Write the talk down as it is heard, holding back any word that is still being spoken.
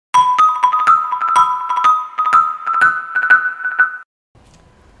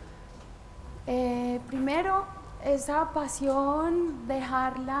primero, esa pasión,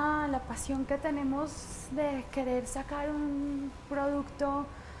 dejar la pasión que tenemos de querer sacar un producto,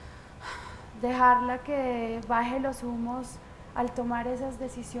 dejarla que baje los humos al tomar esas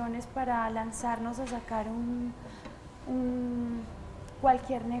decisiones para lanzarnos a sacar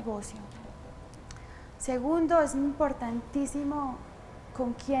cualquier negocio. Segundo, es importantísimo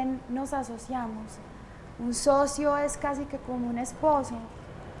con quién nos asociamos. Un socio es casi que como un esposo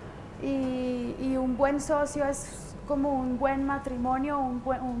y un buen socio es como un buen matrimonio o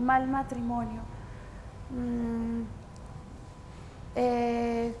un mal matrimonio.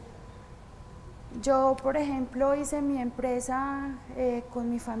 Yo, por ejemplo, hice mi empresa con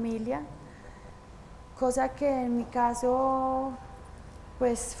mi familia, cosa que en mi caso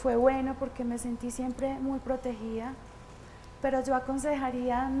pues fue bueno porque me sentí siempre muy protegida, pero yo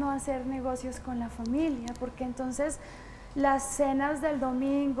aconsejaría no hacer negocios con la familia, porque entonces las cenas del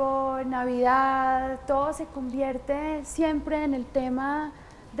domingo, Navidad, todo se convierte siempre en el tema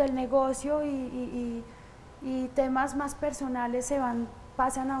del negocio y temas más personales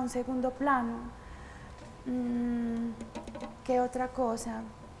pasan a un segundo plano. ¿Qué otra cosa?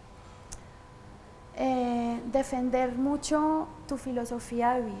 Defender mucho tu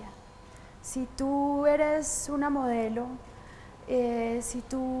filosofía de vida. Si tú eres una modelo,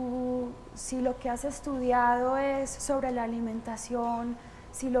 si lo que has estudiado es sobre la alimentación,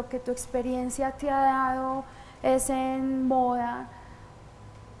 si lo que tu experiencia te ha dado es en moda,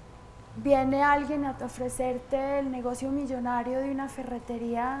 viene alguien a ofrecerte el negocio millonario de una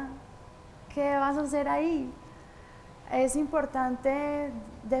ferretería, ¿qué vas a hacer ahí? Es importante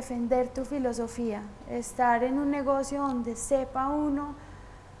defender tu filosofía, estar en un negocio donde sepa uno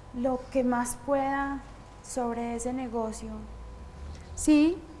lo que más pueda sobre ese negocio.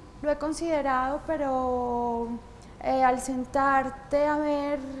 Sí, lo he considerado, pero al sentarte a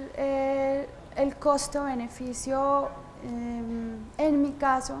ver el costo-beneficio, en mi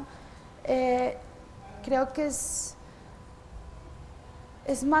caso, creo que es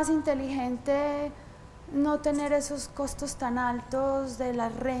más inteligente no tener esos costos tan altos de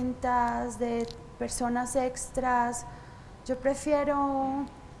las rentas, de personas extras. Yo prefiero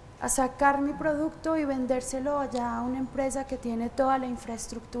sacar mi producto y vendérselo ya a una empresa que tiene toda la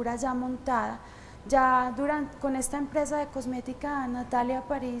infraestructura ya montada. Ya con esta empresa de cosmética Natalia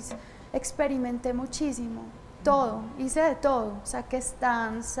París experimenté muchísimo, todo, hice de todo, saqué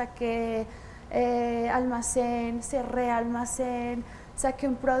stands, saqué almacén, cerré almacén, saqué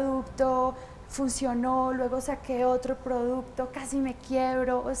un producto, funcionó, luego saqué otro producto, casi me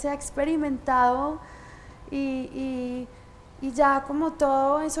quiebro, o sea, he experimentado y ya como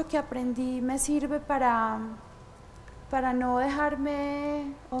todo eso que aprendí me sirve para no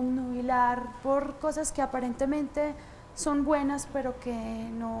dejarme obnubilar por cosas que aparentemente son buenas, pero que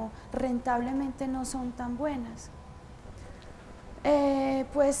rentablemente no son tan buenas.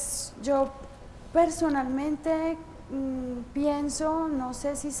 Pues yo personalmente pienso, no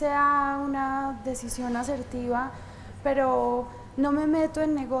sé si sea una decisión asertiva, pero no me meto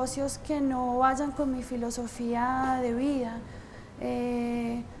en negocios que no vayan con mi filosofía de vida.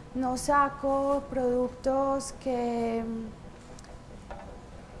 No saco productos que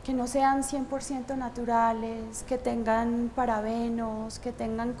no sean 100% naturales, que tengan parabenos, que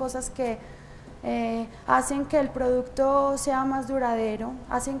tengan cosas que hacen que el producto sea más duradero,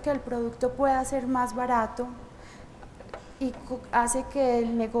 hacen que el producto pueda ser más barato y hace que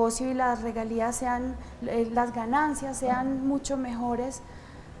el negocio y las regalías sean, las ganancias sean mucho mejores,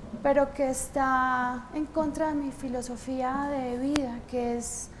 pero que está en contra de mi filosofía de vida, que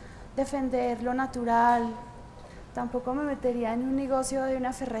es defender lo natural. Tampoco me metería en un negocio de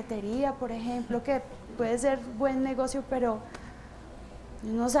una ferretería, por ejemplo, que puede ser buen negocio, pero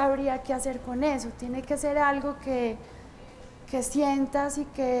no sabría qué hacer con eso. Tiene que ser algo que sientas y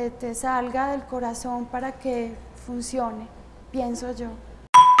que te salga del corazón para que funcione, pienso yo.